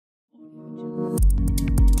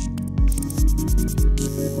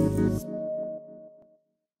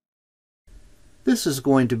This is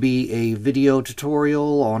going to be a video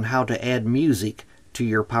tutorial on how to add music to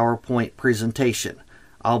your PowerPoint presentation.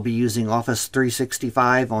 I'll be using Office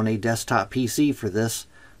 365 on a desktop PC for this.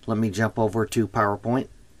 Let me jump over to PowerPoint.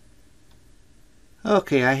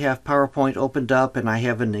 Okay, I have PowerPoint opened up and I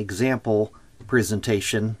have an example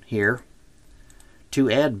presentation here.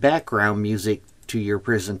 To add background music to your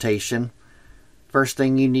presentation, first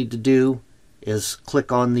thing you need to do is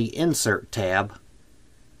click on the Insert tab.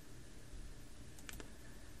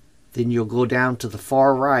 Then you'll go down to the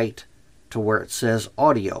far right to where it says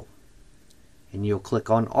Audio, and you'll click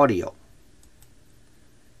on Audio.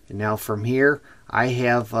 And now from here I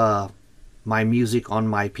have my music on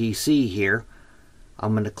my PC here.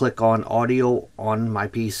 I'm going to click on Audio on my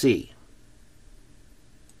PC.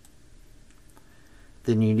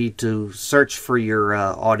 Then you need to search for your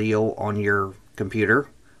audio on your computer.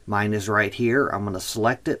 Mine is right here. I'm going to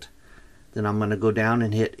select it. Then I'm going to go down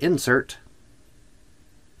and hit Insert.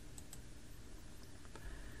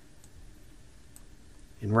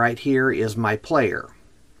 And right here is my player,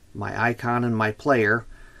 my icon and my player.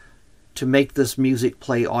 To make this music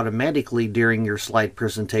play automatically during your slide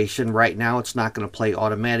presentation, right now it's not going to play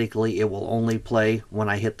automatically. It will only play when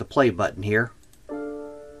I hit the play button here.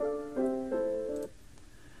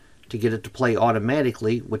 To get it to play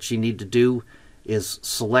automatically, what you need to do is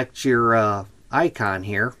select your icon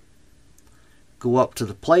here, go up to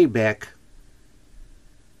the Playback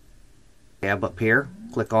tab up here,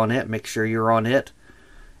 click on it, make sure you're on it,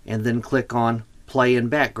 and then click on Play in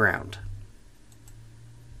Background.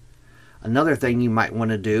 Another thing you might want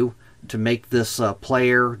to do to make this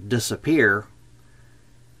player disappear,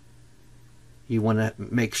 you want to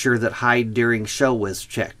make sure that Hide During Show is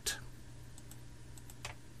checked.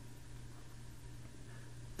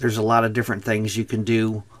 There's a lot of different things you can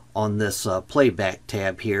do on this Playback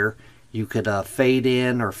tab here. You could fade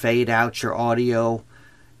in or fade out your audio.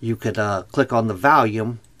 You could click on the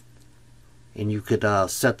volume, and you could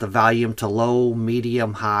set the volume to low,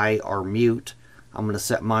 medium, high, or mute. I'm going to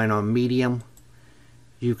set mine on medium.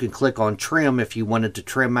 You can click on trim if you wanted to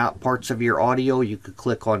trim out parts of your audio. You could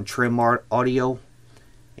click on trim audio,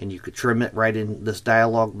 and you could trim it right in this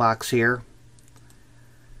dialog box here.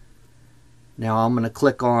 Now I'm going to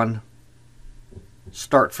click on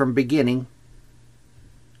Start from Beginning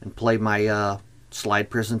and play my slide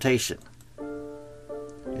presentation.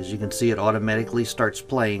 As you can see, it automatically starts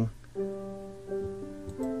playing.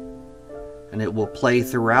 And it will play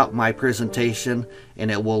throughout my presentation,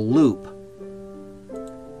 and it will loop.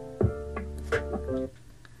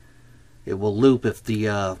 It will loop if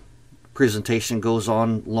the presentation goes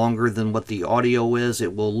on longer than what the audio is.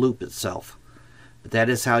 It will loop itself. But that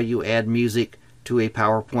is how you add music to a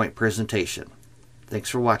PowerPoint presentation. Thanks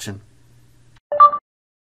for watching.